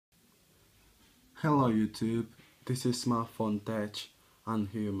Hello YouTube, this is Smartphone Tech and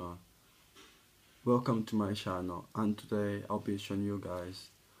Humor. Welcome to my channel, and today I'll be showing you guys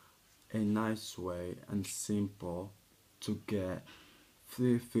a nice way and simple to get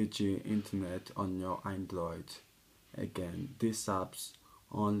free 3G internet on your Android. Again, this app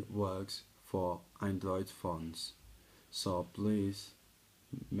only works for Android phones, so please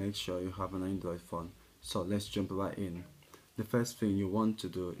make sure you have an Android phone. So let's jump right in. The first thing you want to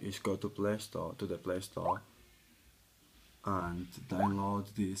do is go to the Play Store and download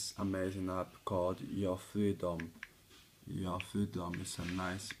this amazing app called Your Freedom. Your Freedom is a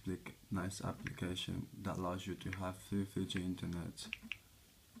nice application that allows you to have free 3G internet.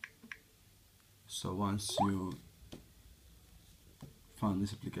 So once you find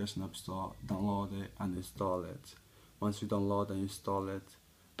this application App Store, download it and install it. Once you download and install it,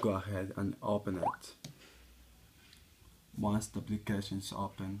 go ahead and open it. Once the application is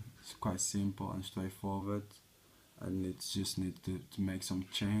open, it's quite simple and straightforward, and it just needs to make some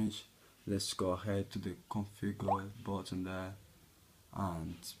change. Let's go ahead to the configure button there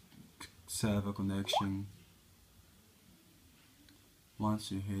and server connection.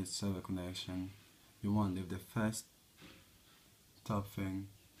 Once you hit server connection, you want to leave the first top thing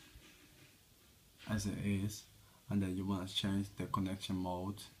as it is, and then you want to change the connection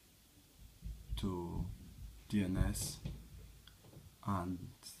mode to DNS, and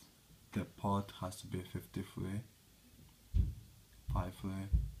the port has to be 53.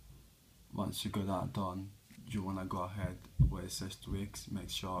 Once you got that done, you want to go ahead where it says tweaks, make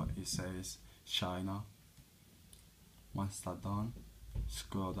sure it says China. Once that's done,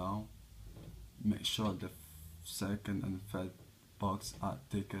 scroll down, make sure the second and third box are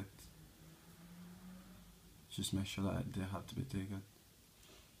ticked. Just make sure that they have to be ticked.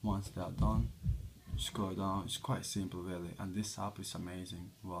 Once they are done, scroll down. It's quite simple really, and this app is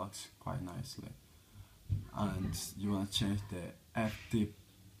amazing, works quite nicely. And you want to change the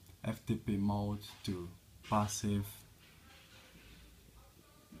FTP mode to passive,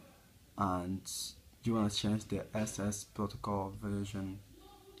 and you want to change the SS protocol version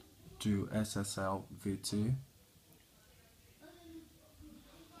to SSL v2.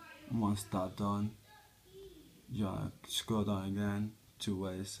 Once that's done, you want to scroll down again to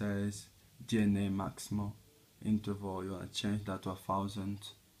where it says DNA maximal interval. You want to change that to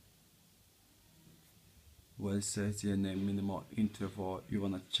 1000. Where it says DNA minimal interval, you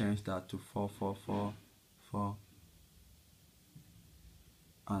want to change that to 4444.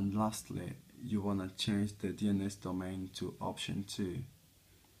 And lastly, you want to change the DNS domain to option 2.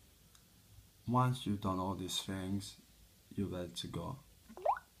 Once you've done all these things, you're ready to go.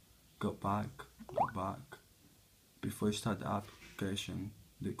 Go back. Before you start the application,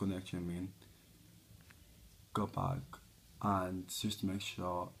 the connection go back and just make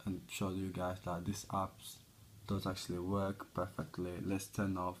sure and show you guys that this app does actually work perfectly. Let's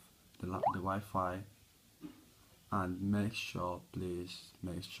turn off the Wi-Fi, and make sure you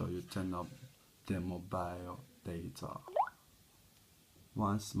turn up the mobile data.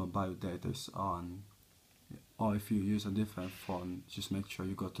 Once mobile data is on, or if you use a different phone, just make sure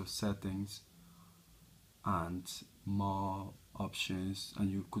you go to settings and more options, and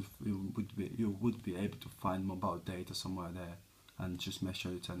you would be able to find mobile data somewhere there, and just make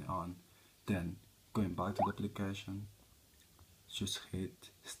sure you turn it on. Then going back to the application, just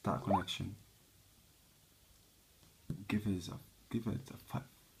hit start connection. Give it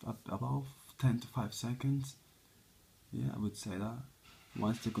about 10 to 5 seconds. Yeah, I would say that.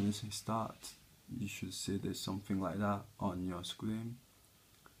 Once the connection starts, you should see there's something like that on your screen.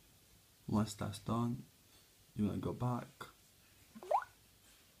 Once that's done, you want to go back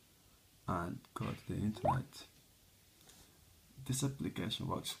and go to the internet. This application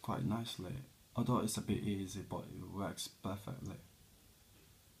works quite nicely, although it's a bit easy, but it works perfectly,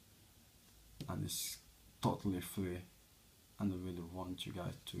 and it's totally free, and I really want you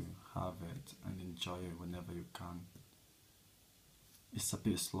guys to have it and enjoy it whenever you can. It's a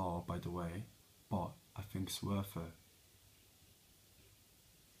bit slow, by the way, but I think it's worth it.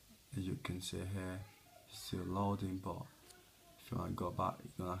 As you can see here, it's still loading, but if you want to go back,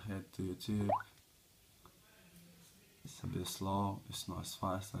 you're gonna head to YouTube. It's a bit slow, it's not as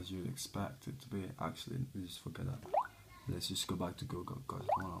fast as you'd expect it to be. Actually, just forget that. Let's just go back to Google, because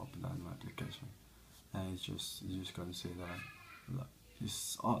I want to open that in my application. And you're just gonna see that. Look,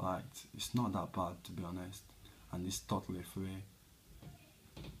 it's alright, it's not that bad to be honest, and it's totally free.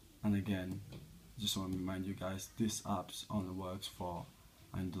 And again, just want to remind you guys, this app only works for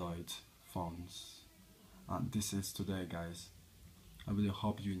Android phones. And this is today, guys. I really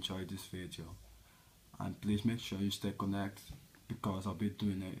hope you enjoyed this video, and please make sure you stay connected, because I'll be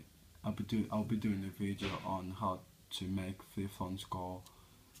doing I'll be doing a video on how to make free phones call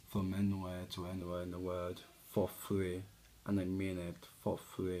from anywhere to anywhere in the world for free, and I mean it, for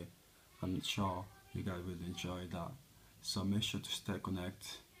free. I'm sure you guys will enjoy that. So make sure to stay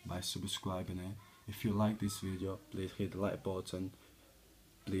connected by subscribing it. If you like this video, please hit the like button,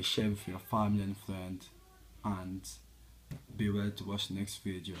 please share with your family and friends, and be ready to watch the next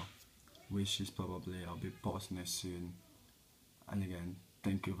video, which is probably I'll be posting it soon. And again,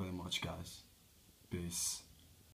 thank you very much guys. Peace.